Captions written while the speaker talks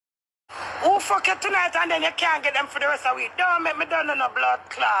Who fuck you tonight and then you can't get them for the rest of the week? Don't make me done no blood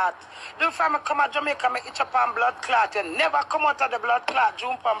clot. Don't find me come to Jamaica, me itch up on blood clot. You never come out of the blood clot,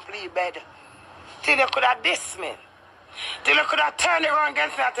 jump on plea bed. Till you could have diss me. Till you could have turned it around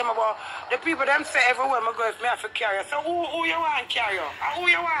against me and tell me about the people them say everywhere me go if me have to carry. So who you want to carry? And who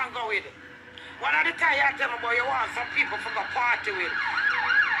you want to go with? One of the time you tell me about you want some people to go party with.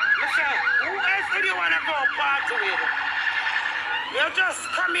 I say, who else do you want to go party with? You just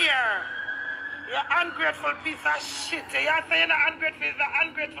come here. You're ungrateful piece of shit. You're saying you're ungrateful, you're an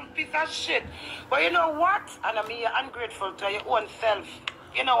ungrateful piece of shit. But you know what? And I mean you're ungrateful to your own self.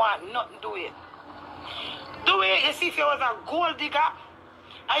 You know what? Nothing do it. Do it. You see, if you was a gold digger,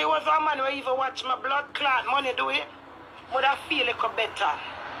 and you was a man who even watch my blood clot money do it, would I feel it better.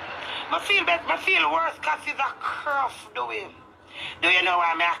 I feel better, I feel worse because it's a cruff do it. Do you know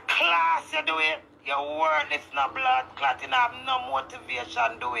why I'm a class you do it? Your worthless no blood clot, you have no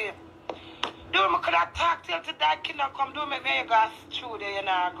motivation do it. Do me could have talked till to that kid not come. Do me you go through there, you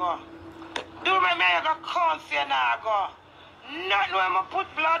know go. Do me you go counsel, you know go. Nothing when I put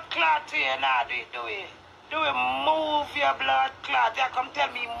blood clot to you, now do it. Do it move your blood clot. You come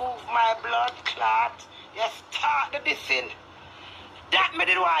tell me move my blood clot. You start the dissing. That me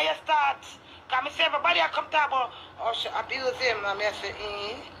did why you start. Because I say everybody I come talk about, oh she abuse him. And I say,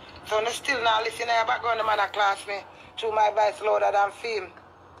 So I still now listen to your background, the man that class me. Through my voice louder than film.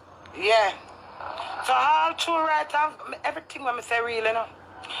 Yeah. So all true right, everything when I say real, you know.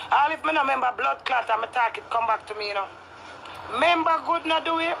 All if me no remember blood clot and I talk it come back to me, you know. Remember good not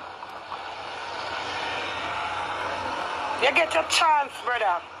do it. You get your chance,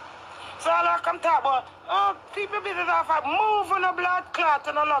 brother. So all I come talk about, oh, people business off of move on a blood clot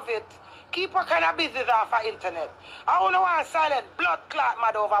and I love it. Keep what kind of business off of internet. I don't want silent blood clot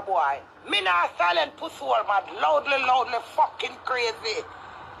mad over boy. Me not silent pussy hole mad, loudly fucking crazy.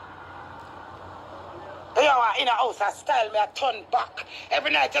 You know, in a house, I style me, I turn back.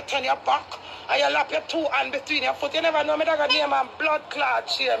 Every night you turn your back and you lap your two hands between your foot. You never know me that got name and blood clot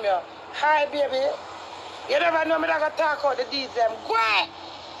shame you. Hi, baby. You never know me that got talk out the deeds them. Go ahead.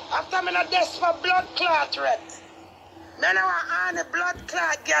 After me not desk for blood clot red. Me no want on the blood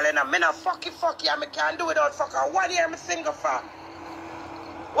clot girl, you know. Me no fuck you, and me can't do without fuck her. 1 year me single for.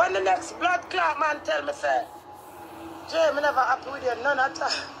 When the next blood clot man tell me say, Jay, me never happy with you none at all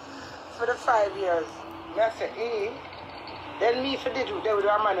for the 5 years. I say, Then me if you did they with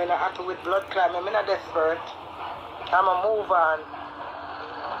a man when I happy with blood clot, me not desperate. I'ma move on.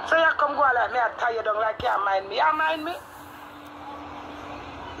 So you come go like me, I tie you down like you mind me. You mind me?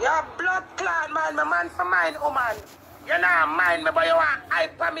 You're blood clot mind me, man for mine, woman. You not mind me, but you want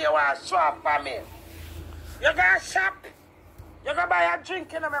hype for me, you want swap for me. You go shop, you go buy a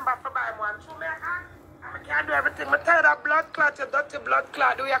drink, you remember for buy one. So me, I can't do everything. I tell you that blood clot, you dirty blood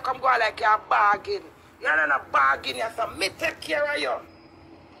clot, do you come go like you're bargain? You're not a bargain, you say, me take care of you.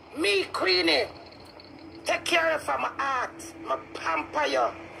 Me, Queenie, take care of you for my heart, my pamper you.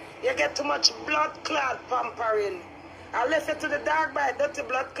 You get too much blood clot pampering. I listen to the dog by dirty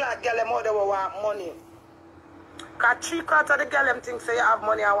blood clot girl, them all they want money. Because 3/4 of the girl them think say you have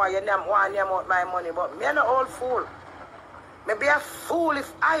money and want you want them out my money. But me no old fool. Me be a fool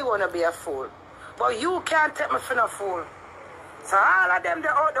if I want to be a fool. But you can't take me for no fool. So all of them they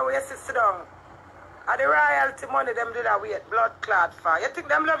out the way you sit down. And the royalty money them do that wait blood clot for. You think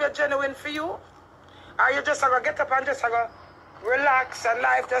them love you genuine for you? Or you just going to get up and just go relax and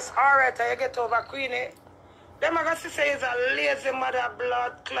life just alright and you get over Queenie? Them are going to say is a lazy mother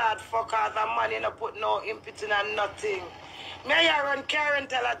blood clot fuckers and money no put no input in and nothing. Me I run car and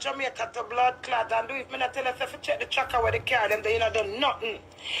tell a Jamaica to blood clot and do it. Me not tell us if you check the tracker where the car them they you not done nothing.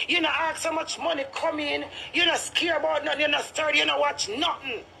 You not ask how much money come in, you not scared about nothing, you not stirred, you not watch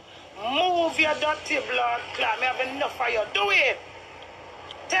nothing. Move your dirty blood clot. Me have enough for you. Do it.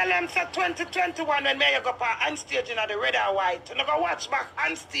 Tell them say 2021 when me you go on stage in the red and white. And I go watch back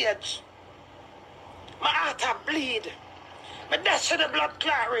on stage. My heart a bleed. Me dash to the blood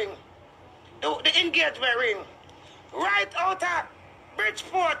clot ring. The engagement ring. Right out of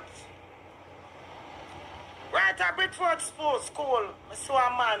Bridgeport. Right at Bridgeport school. I saw a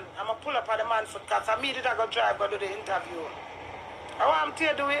man. I'm going to pull up at the man foot because I immediately go drive go do the interview. I want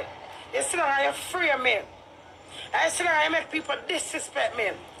to do it. You see how you free me. I see how you make people disrespect me.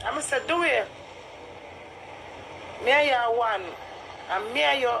 I'm going to say, do it. Me and you are one. And me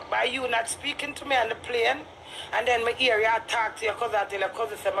and you, by you not speaking to me on the plane, and then me hear you talk to your cousin till your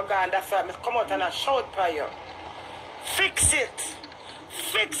cousin say, my God, that's why I come out and I shout for you. Fix it.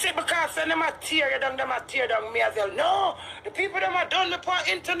 Fix it because when them a tear you down, them a tear down me as well. No, the people them are done upon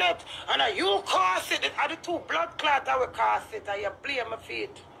internet and you cause it. And the two blood clots that will cause it and you blame my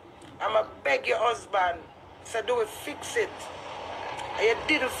feet. I'm a beg your husband. So do we fix it? And you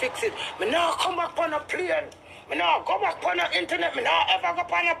didn't fix it. Me now come back on a plane. Me now go back on the internet. Me now ever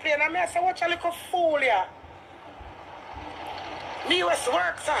go on a plane. And I say, watch a little fool here. Me was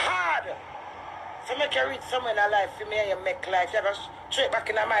work so hard. So make you reach somewhere in a life for me and you make life. You go straight back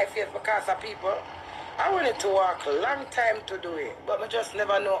in my face because of people. I wanted to work a long time to do it. But I just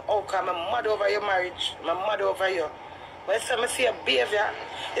never know how come I'm mad over your marriage. I'm mad over you. But you say me see your behavior.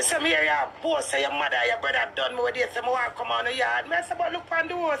 You say me hear your boss say your mother, your brother done me with this. Say me want to come on the yard. I say, but look on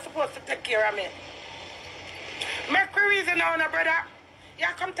the who supposed to take care of me. Make a reason now, no, brother. You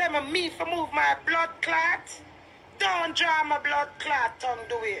come tell me for move my blood clot. Don't draw my blood clot tongue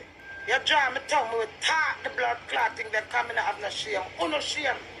do it. You draw my tongue, we will talk the blood clotting that coming out have no shame. Oh, no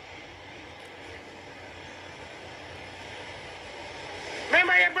shame.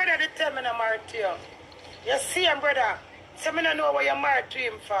 Remember your brother did tell me I'm married to you. You see him, brother. So me don't know what you're married to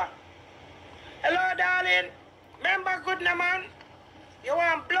him for. Hello, darling. Remember good no man? You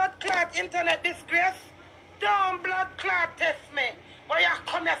want blood clot internet disgrace? Don't blood clot test me. But you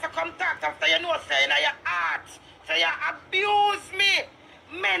come here to come talk after you know saying your heart. So you abuse me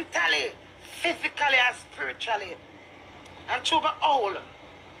mentally, physically and spiritually. And through the whole.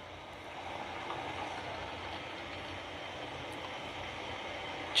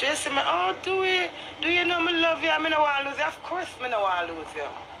 She said, oh, do you know me love you? I don't want to lose you. Of course I don't want to lose you.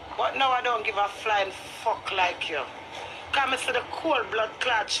 But now I don't give a flying fuck like you. Come to the cold blood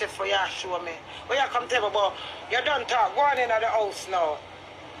clot shit for you show me. When you come tell me about, you don't talk, go on in the house now.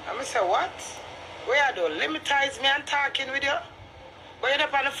 And I say, what? Where you do? Limitize me and talking with you? But you're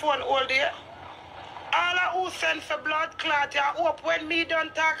up on the phone all day? All of who send for blood clot, you hope when me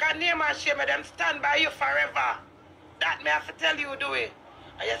don't talk and name and shame, them stand by you forever. That me have to tell you, do it.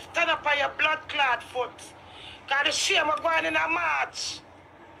 And you stand up on your blood clot foot. Because the shame of going in a march.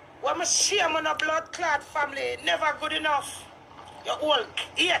 When my shame on a blood clot family, never good enough. You're old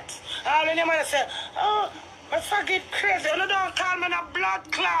yet. All the name say, oh, I forget crazy. You don't call me a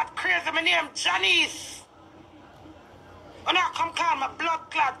blood clot crazy. My name Janice. When I come call me blood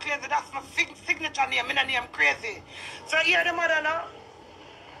clot crazy, that's my signature name. My name crazy. So hear the mother now.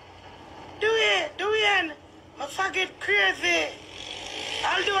 Do it. I forget crazy.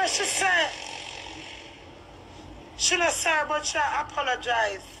 I'll do what she said. She not sorry, but she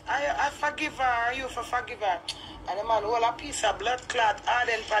apologize. I forgive her, you for forgive her. And the man hold a piece of blood clot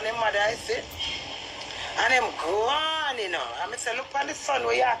hardened for the mother, I see. And them go on, you know. And I say, look on the sun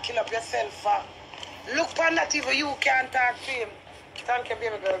where you kill up yourself for. Look on that even you can't talk to him. Thank you,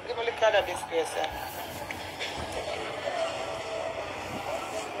 baby girl. Give me a look at this place, eh?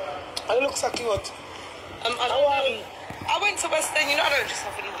 It looks so cute. I went to West End, you know I don't just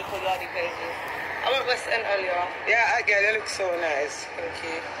have to leave the Koyadi places. I went West End earlier. Yeah, I get it. It looks so nice. Thank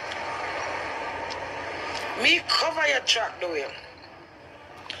you. Me cover your track, do you?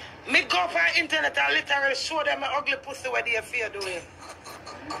 Me go for internet and literally show them my ugly pussy where they fear, do you?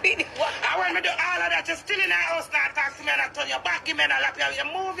 What? I want me do all of that. You're still in the house now, talk to me and I turn your back, give me and I lap you. You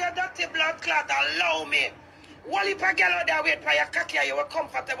move your dirty blood clot, allow me. While you a girl out there wait for your cocky, you were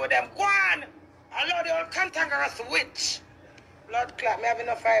comfortable with them. Go on. Allow the old cantankerous witch. Blood clot, me have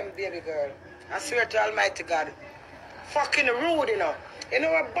enough for him, baby girl. I swear to Almighty God. Fucking rude, you know. You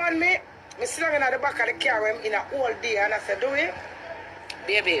know what banned me? Me sit down in the back of the car in a whole day and I said, do it?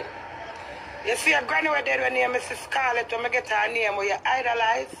 Baby. You see a granny where dead when you Mrs. Scarlett when I get her name where you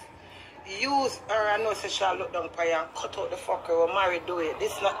idolize, use her and know so she'll look down for you and cut out the fucker who married, do it.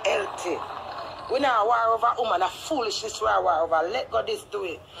 This is not healthy. We not war over woman, a foolishness we are war over. Let go this do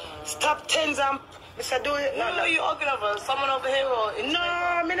it. Stop tens and Mr. Do it. No, you arguing over someone over here or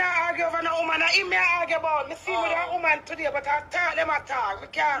no, me not argue over no woman. I me argue about me see with a woman today, but I talk them I talk. We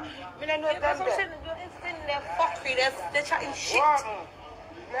can't me not know them there. They're fuckery, they're chatting shit.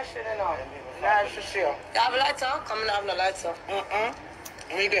 Nothing enough. Nah, for sure. You have a lighter? Come and have a lighter.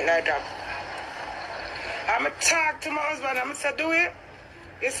 We get lighter. I'm going to talk to my husband. I'm going to say, do it.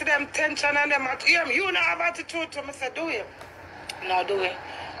 You see them tension and them attitude. You not have attitude to me. Say, do it. No, do it.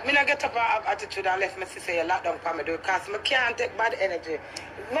 Me not get up and have attitude and left me say you lock down for me do it. Because I can't take bad energy.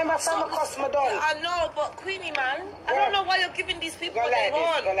 Remember some customer done. I know, but Queenie, man, I don't know why you're giving these people what they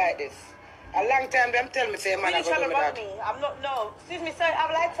want. Go like this. A long time them tell me say man I go do that. I'm not no. Excuse me, sir,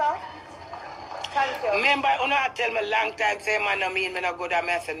 have a lighter. Thank you. Remember you know tell me long time say man I mean me not good at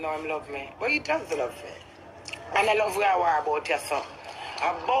me I say no him love me. But he does love me. And I love where I war about you so.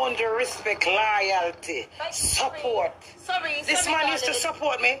 A boundary, respect, loyalty, support. Sorry, this man used to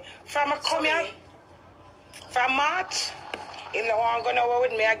support me from a come here, from March. He no want to go nowhere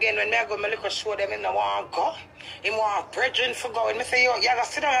with me again. When I go, I look show them, he no want to go. Him want brethren for go. And me say, yo, you gotta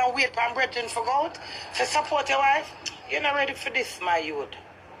sit down and wait for brethren for go out to support your wife. You're not ready for this, my youth.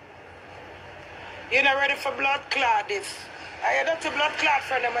 You're not ready for blood clot this. I don't blood clot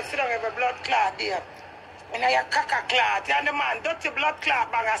friend, I'm sit down every blood clot there. And I caca clot. And the man, dirty blood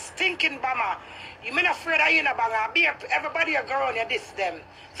clot banger, stinking bummer. You mean afraid of you in a banger. Everybody a girl on you diss them.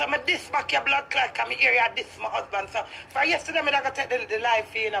 So I diss back your blood clot, come here, you diss my husband. So for yesterday, I'm going to take the life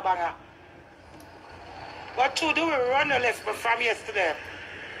for you in a banger. What to do? We run the left from yesterday.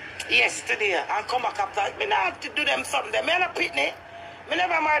 Yesterday. And come back up. I have to do them something. Me not pitney. Me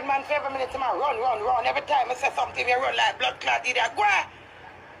never married man for every minute. I run. Every time I say something, you run like blood clot. Idiot. Go on.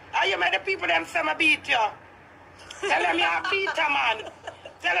 Are you made the people them say I beat you? Tell them you a beater, man.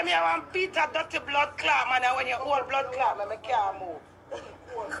 Tell them you want beat a dirty blood clot, man. And when you hold blood clot, man, I can't move.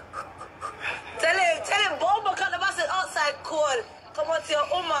 Tell him, Bobo, because the bus is outside cold. Come on to your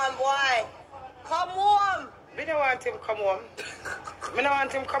woman, boy. Come home. Me don't want him come home. Me don't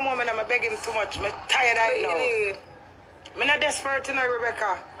want him come home and I'm begging too much. I'm tired right now. I'm not desperate to know,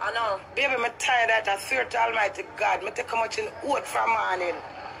 Rebecca. I know. Baby, I'm tired of that. I swear to Almighty God. I take how much in oat from morning.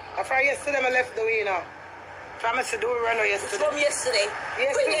 After yesterday, I left the way, you know. From I said, do we run out yesterday? From yesterday.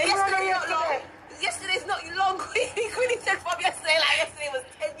 Yesterday's not long. Yesterday's not long. Queenie said from yesterday, like yesterday was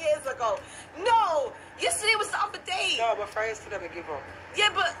 10 years ago. No, yesterday was the other day. No, but for yesterday, I give up.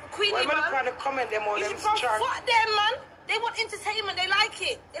 Yeah, but Queenie, well, man. I'm trying to comment them all them strong. Fuck them, man. They want entertainment. They like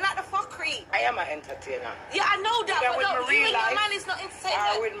it. They like the fuckery. I am an entertainer. Yeah, I know that. But no, you and your man is not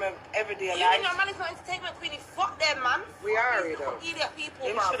entertainment. with my everyday life. You and your man is not entertainment, Queenie. Fuck them, man. We are, you know. Idiot people,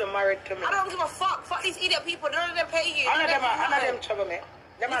 Them man. should have married to me. I don't give a fuck. Fuck these idiot people. None of them pay you. None of them trouble me.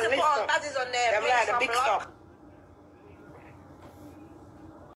 Them are need to list put our up. badges on there. Them like the big stuff.